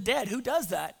from the dead. Who does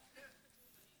that?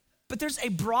 But there's a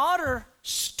broader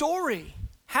story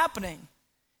happening.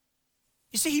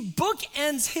 You see, he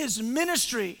bookends his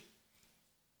ministry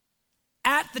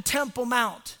at the Temple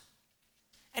Mount.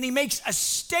 And he makes a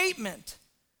statement,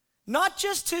 not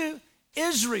just to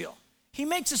Israel. He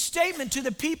makes a statement to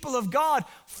the people of God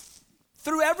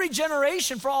through every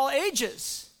generation for all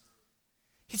ages.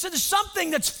 He said, there's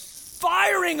something that's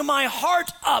firing my heart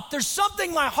up. There's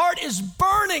something my heart is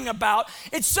burning about.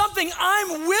 It's something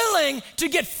I'm willing to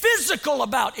get physical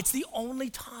about. It's the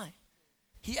only time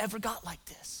he ever got like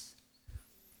this.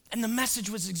 And the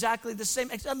message was exactly the same,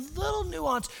 a little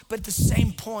nuance, but the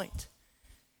same point.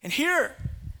 And here,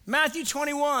 Matthew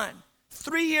 21,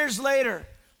 3 years later,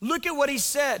 look at what he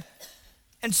said.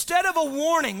 Instead of a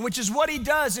warning, which is what he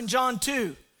does in John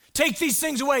 2, take these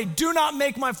things away. Do not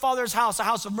make my Father's house a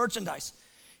house of merchandise.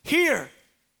 Here,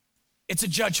 it's a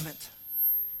judgment.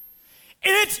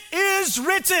 It is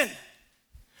written,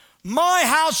 my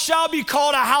house shall be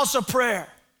called a house of prayer.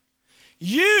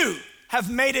 You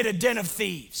have made it a den of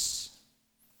thieves.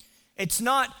 It's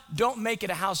not, don't make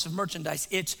it a house of merchandise.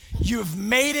 It's, you've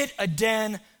made it a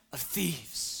den of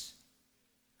thieves.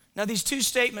 Now, these two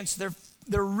statements,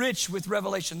 they're rich with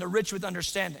revelation. They're rich with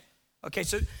understanding. Okay,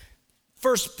 so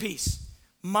first piece,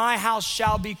 my house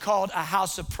shall be called a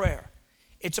house of prayer.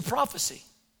 It's a prophecy.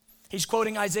 He's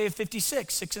quoting Isaiah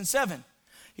 56, 6 and 7.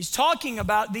 He's talking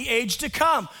about the age to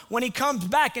come when he comes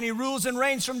back and he rules and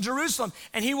reigns from Jerusalem.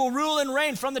 And he will rule and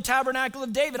reign from the tabernacle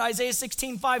of David. Isaiah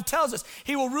 16:5 tells us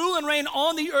he will rule and reign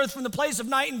on the earth from the place of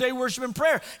night and day worship and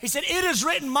prayer. He said, it is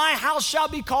written, my house shall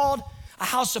be called a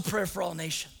house of prayer for all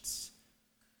nations.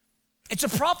 It's a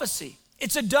prophecy.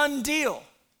 It's a done deal.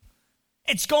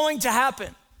 It's going to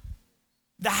happen.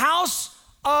 The house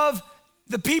of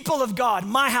the people of God,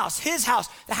 my house, his house,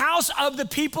 the house of the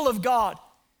people of God,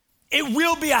 it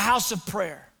will be a house of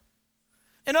prayer.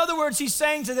 In other words, he's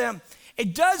saying to them,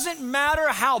 it doesn't matter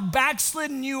how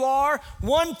backslidden you are.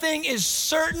 One thing is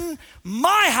certain,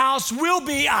 my house will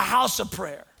be a house of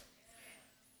prayer.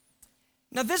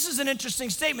 Now, this is an interesting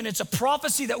statement. It's a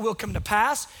prophecy that will come to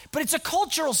pass, but it's a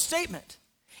cultural statement.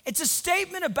 It's a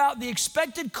statement about the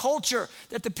expected culture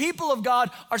that the people of God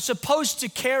are supposed to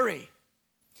carry.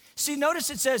 See, notice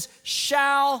it says,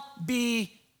 shall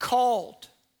be called.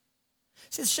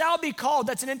 It says, shall be called.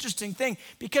 That's an interesting thing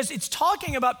because it's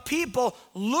talking about people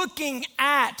looking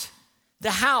at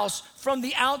the house from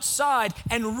the outside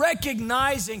and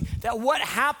recognizing that what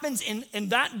happens in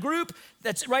that group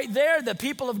that's right there, the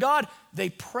people of God, they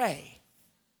pray.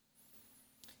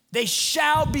 They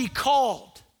shall be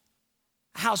called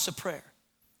a house of prayer.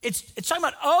 It's talking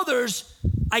about others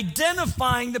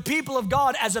identifying the people of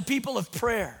God as a people of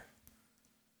prayer.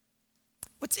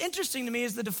 What's interesting to me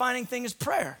is the defining thing is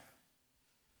prayer.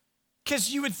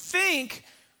 Because you would think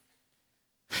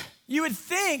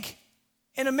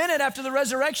in a minute after the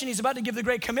resurrection, he's about to give the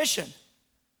Great Commission.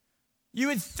 You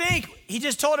would think he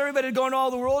just told everybody to go into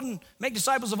all the world and make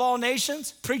disciples of all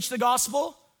nations, preach the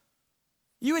gospel.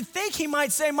 You would think he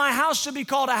might say, my house should be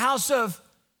called a house of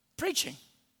preaching,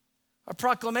 or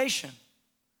proclamation,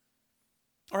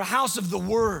 or a house of the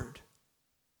word,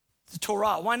 the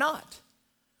Torah. Why not?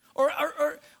 Or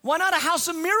why not a house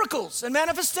of miracles and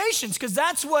manifestations? Because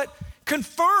that's what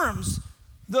confirms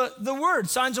the word,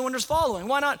 signs and wonders following.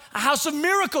 Why not a house of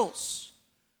miracles?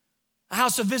 A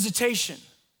house of visitation.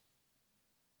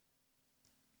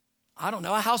 I don't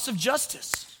know, a house of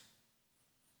justice.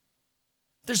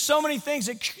 There's so many things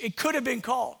it could have been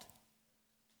called.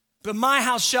 But my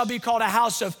house shall be called a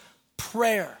house of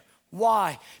prayer.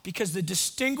 Why? Because the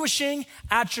distinguishing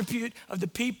attribute of the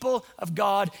people of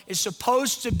God is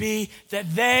supposed to be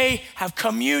that they have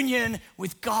communion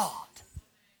with God.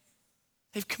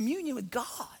 They have communion with God.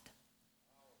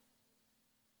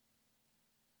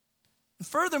 And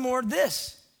furthermore,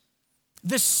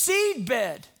 the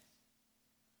seedbed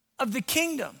of the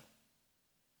kingdom,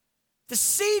 the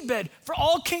seedbed for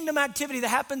all kingdom activity that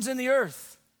happens in the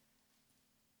earth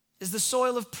is the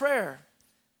soil of prayer.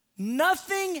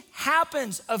 Nothing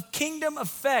happens of kingdom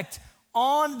effect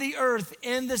on the earth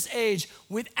in this age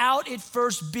without it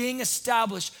first being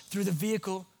established through the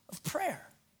vehicle of prayer.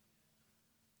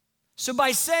 So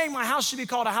by saying my house should be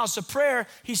called a house of prayer,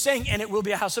 he's saying, and it will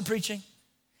be a house of preaching,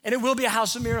 and it will be a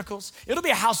house of miracles. It'll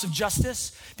be a house of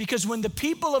justice, because when the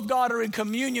people of God are in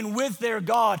communion with their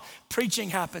God, preaching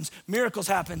happens, miracles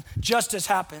happen, justice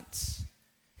happens.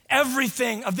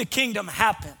 Everything of the kingdom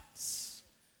happens.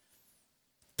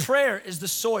 Prayer is the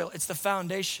soil, it's the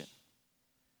foundation.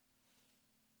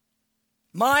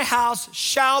 My house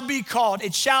shall be called,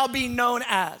 it shall be known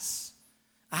as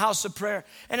a house of prayer.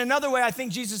 And another way I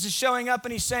think Jesus is showing up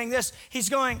and he's saying this, he's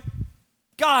going,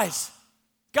 guys,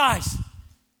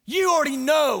 you already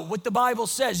know what the Bible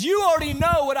says. You already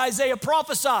know what Isaiah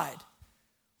prophesied.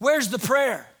 Where's the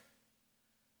prayer?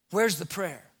 Where's the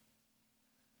prayer?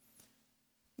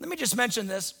 Let me just mention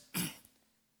this.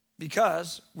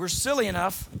 Because we're silly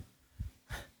enough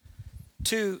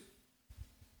to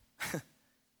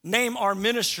name our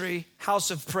ministry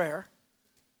House of Prayer.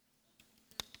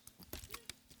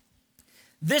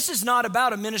 This is not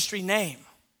about a ministry name.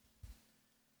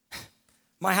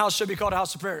 My house should be called a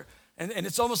house of prayer. And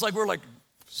it's almost like we're like,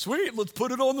 sweet, let's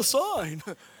put it on the sign.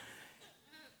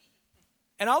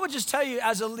 And I would just tell you,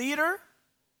 as a leader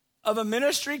of a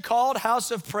ministry called House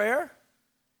of Prayer,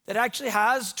 that actually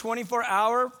has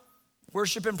 24-hour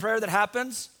worship and prayer that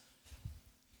happens,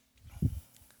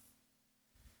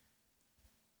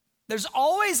 there's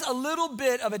always a little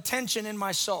bit of a tension in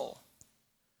my soul.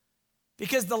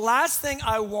 Because the last thing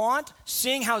I want,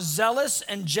 seeing how zealous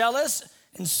and jealous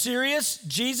and serious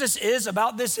Jesus is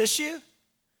about this issue,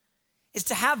 is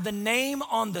to have the name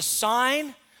on the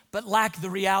sign but lack the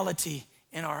reality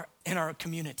in our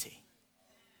community.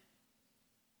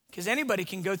 Because anybody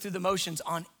can go through the motions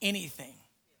on anything.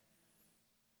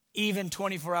 Even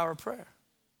 24-hour prayer.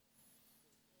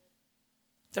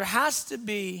 There has to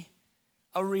be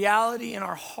a reality in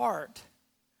our heart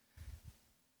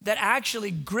that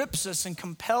actually grips us and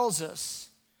compels us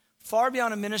far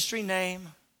beyond a ministry name,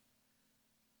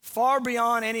 far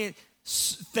beyond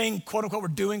anything, quote unquote, we're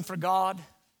doing for God.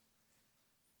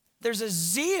 There's a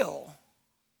zeal.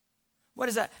 What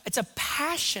is that? It's a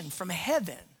passion from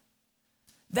heaven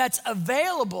that's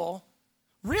available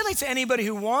really to anybody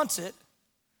who wants it.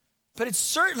 But it's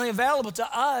certainly available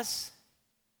to us,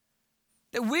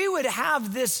 that we would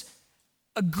have this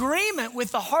agreement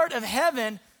with the heart of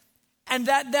heaven, and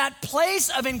that place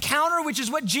of encounter, which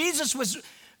is what Jesus was,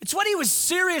 it's what he was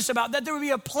serious about, that there would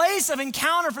be a place of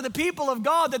encounter for the people of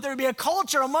God, that there would be a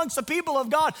culture amongst the people of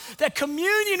God, that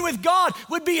communion with God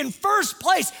would be in first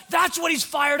place. That's what he's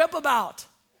fired up about.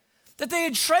 That they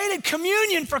had traded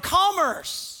communion for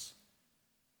commerce.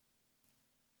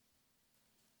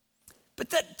 But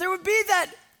that there would be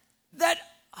that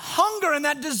hunger and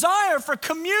that desire for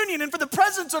communion and for the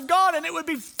presence of God, and it would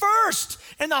be first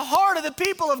in the heart of the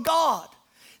people of God.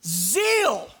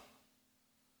 Zeal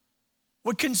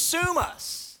would consume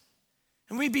us,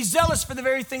 and we'd be zealous for the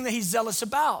very thing that he's zealous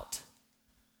about.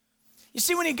 You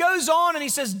see, when he goes on and he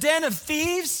says, den of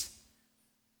thieves,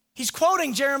 he's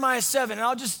quoting Jeremiah 7, and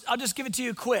I'll just give it to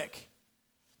you quick.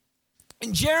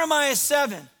 In Jeremiah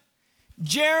 7,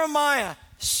 Jeremiah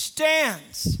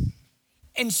stands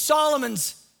in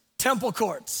Solomon's temple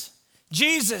courts.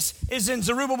 Jesus is in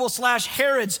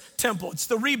Zerubbabel/Herod's temple. It's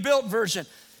the rebuilt version.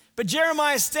 But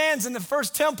Jeremiah stands in the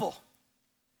first temple.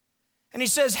 And he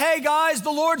says, hey guys,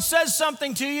 the Lord says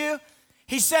something to you.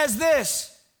 He says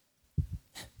this,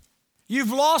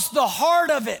 you've lost the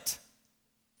heart of it.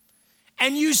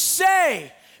 And you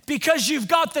say, because you've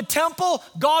got the temple,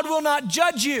 God will not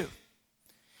judge you.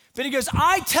 But he goes,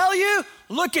 I tell you,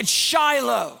 look at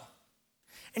Shiloh.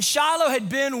 And Shiloh had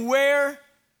been where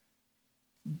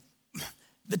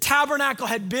the tabernacle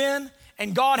had been,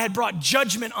 and God had brought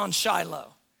judgment on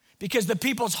Shiloh because the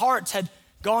people's hearts had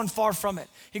gone far from it.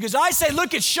 He goes, I say,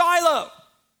 look at Shiloh.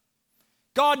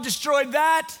 God destroyed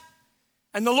that.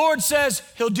 And the Lord says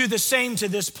he'll do the same to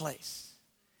this place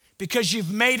because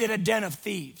you've made it a den of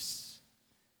thieves.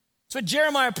 That's what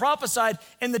Jeremiah prophesied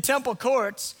in the temple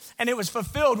courts, and it was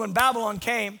fulfilled when Babylon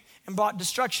came and brought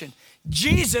destruction.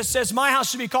 Jesus says, my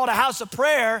house should be called a house of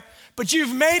prayer, but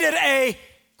you've made it a,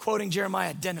 quoting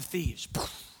Jeremiah, den of thieves.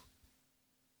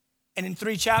 And in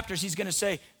 3 chapters, he's going to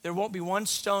say, there won't be one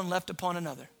stone left upon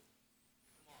another.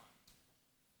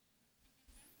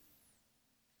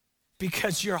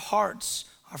 Because your hearts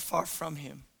are far from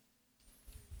him.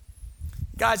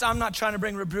 Guys, I'm not trying to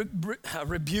bring a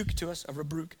rebuke to us.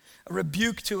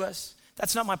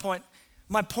 That's not my point.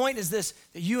 My point is this,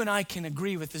 that you and I can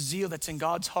agree with the zeal that's in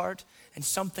God's heart, and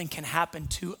something can happen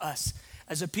to us.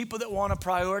 As a people that want to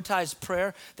prioritize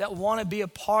prayer, that want to be a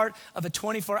part of a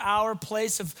 24-hour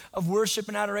place of worship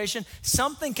and adoration,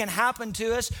 something can happen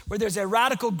to us where there's a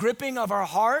radical gripping of our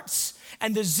hearts,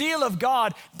 and the zeal of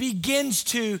God begins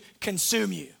to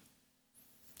consume you.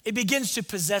 It begins to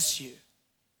possess you.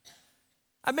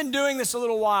 I've been doing this a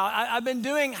little while. I've been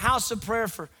doing House of Prayer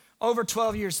for over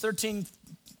 12 years, 13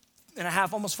 and a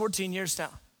half, almost 14 years now.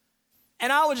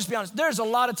 And I will just be honest, there's a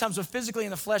lot of times where physically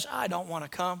in the flesh, I don't want to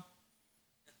come.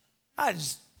 I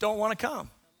just don't want to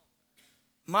come.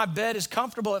 My bed is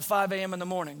comfortable at 5 a.m. in the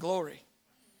morning. Glory.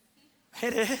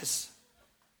 It is.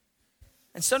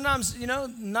 And sometimes,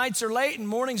 nights are late and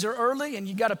mornings are early, and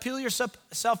you got to peel yourself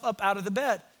up out of the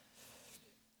bed.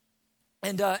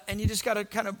 And you just got to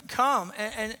kind of come.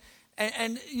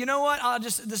 And you know what?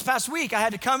 This past week, I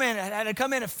had to come in. I had to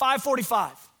come in at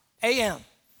 5:45 a.m.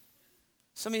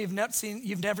 Some of you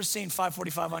you've never seen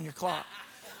 5:45 on your clock.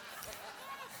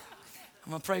 I'm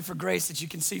going to pray for grace that you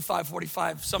can see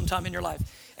 5:45 sometime in your life.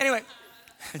 Anyway,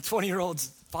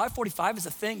 20-year-olds, 5:45 is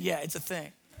a thing? Yeah, it's a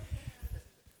thing.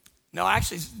 No,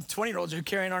 actually, 20-year-olds are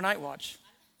carrying our night watch.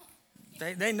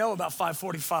 They know about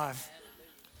 5:45.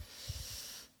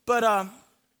 But I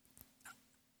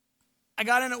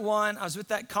got in at 1. I was with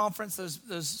that conference,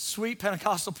 those sweet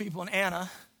Pentecostal people in Anna,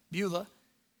 Beulah.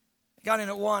 I got in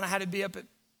at 1. I had to be up at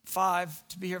 5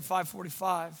 to be here at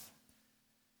 5:45.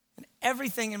 And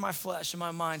everything in my flesh and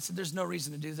my mind said, there's no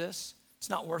reason to do this. It's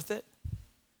not worth it.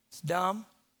 It's dumb.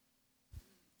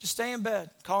 Just stay in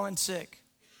bed. Call in sick.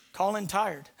 Call in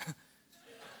tired.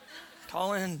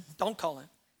 Call in, don't call in.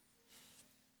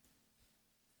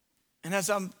 And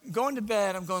as I'm going to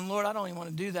bed, I'm going, Lord, I don't even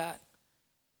want to do that.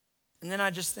 And then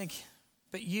I just think,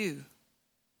 but you're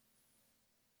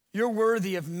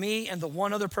worthy of me and the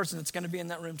one other person that's going to be in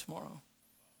that room tomorrow.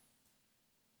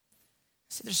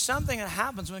 See, there's something that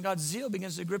happens when God's zeal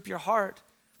begins to grip your heart.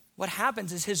 What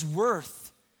happens is his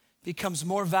worth becomes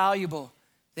more valuable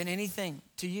than anything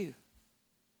to you.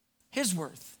 His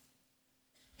worth,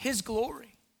 his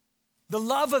glory, the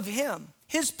love of him,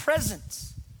 his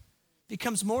presence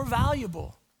becomes more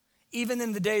valuable even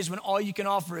in the days when all you can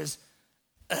offer is,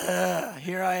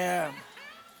 here I am.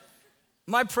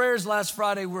 My prayers last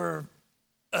Friday were,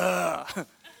 I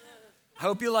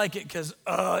hope you like it because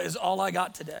is all I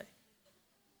got today.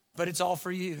 But it's all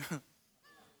for you.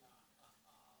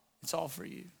 It's all for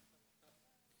you.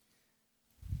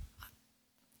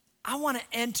 I want to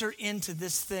enter into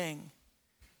this thing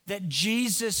that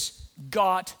Jesus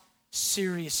got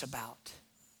serious about.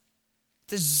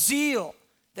 The zeal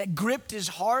that gripped his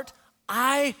heart,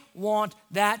 I want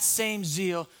that same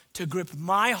zeal to grip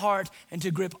my heart and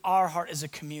to grip our heart as a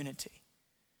community.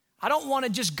 I don't want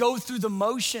to just go through the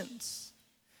motions.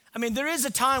 I mean, there is a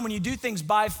time when you do things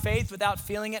by faith without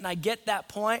feeling it, and I get that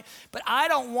point, but I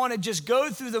don't want to just go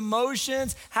through the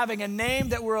motions, having a name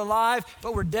that we're alive,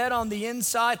 but we're dead on the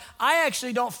inside. I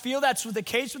actually don't feel that's the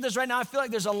case with this right now. I feel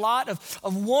like there's a lot of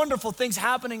wonderful things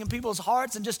happening in people's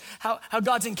hearts and just how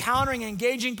God's encountering and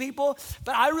engaging people,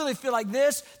 but I really feel like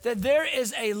this, that there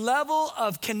is a level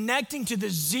of connecting to the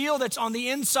zeal that's on the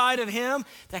inside of him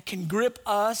that can grip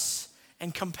us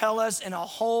and compel us in a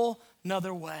whole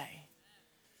nother way.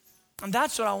 And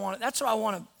that's what I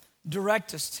want to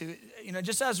direct us to.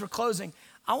 Just as we're closing,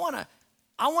 I want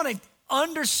to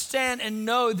understand and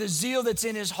know the zeal that's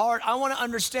in his heart. I want to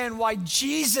understand why he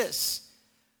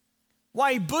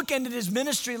bookended his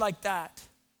ministry like that.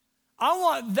 I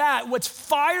want that, what's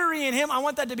fiery in him, I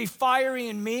want that to be fiery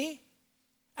in me.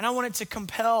 And I want it to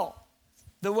compel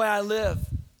the way I live.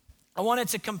 I want it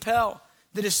to compel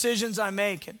the decisions I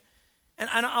make. And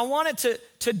I want it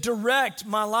to direct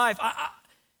my life.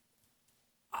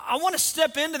 I want to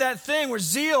step into that thing where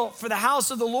zeal for the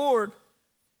house of the Lord,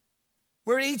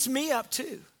 where it eats me up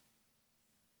too.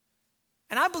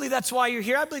 And I believe that's why you're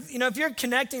here. I believe, if you're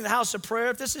connecting the house of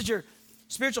prayer, if this is your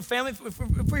spiritual family, if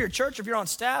we're your church, if you're on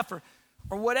staff, or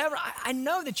or whatever. I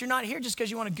know that you're not here just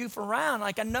because you want to goof around.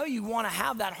 Like, I know you want to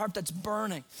have that heart that's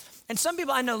burning. And some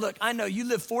people I know you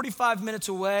live 45 minutes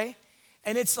away,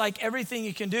 and it's like everything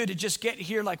you can do to just get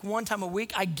here like one time a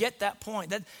week. I get that point.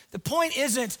 That the point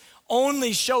isn't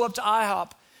only show up to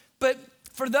IHOP, but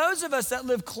for those of us that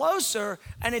live closer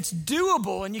and it's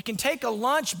doable and you can take a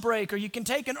lunch break or you can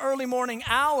take an early morning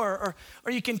hour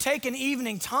or you can take an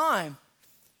evening time,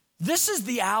 this is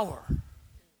the hour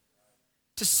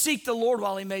to seek the Lord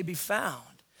while he may be found.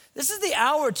 This is the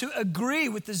hour to agree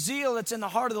with the zeal that's in the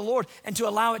heart of the Lord and to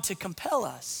allow it to compel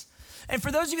us. And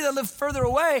for those of you that live further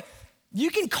away, you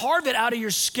can carve it out of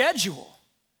your schedule.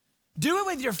 Do it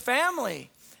with your family.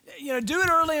 Do it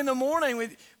early in the morning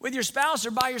with your spouse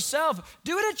or by yourself.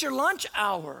 Do it at your lunch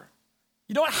hour.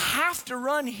 You don't have to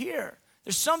run here.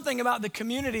 There's something about the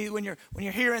community when you're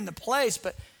here in the place,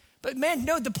 but man,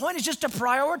 no, the point is just to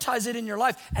prioritize it in your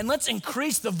life, and let's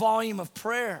increase the volume of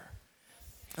prayer.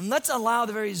 And let's allow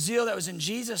the very zeal that was in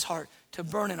Jesus' heart to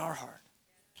burn in our heart.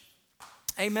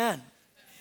 Amen.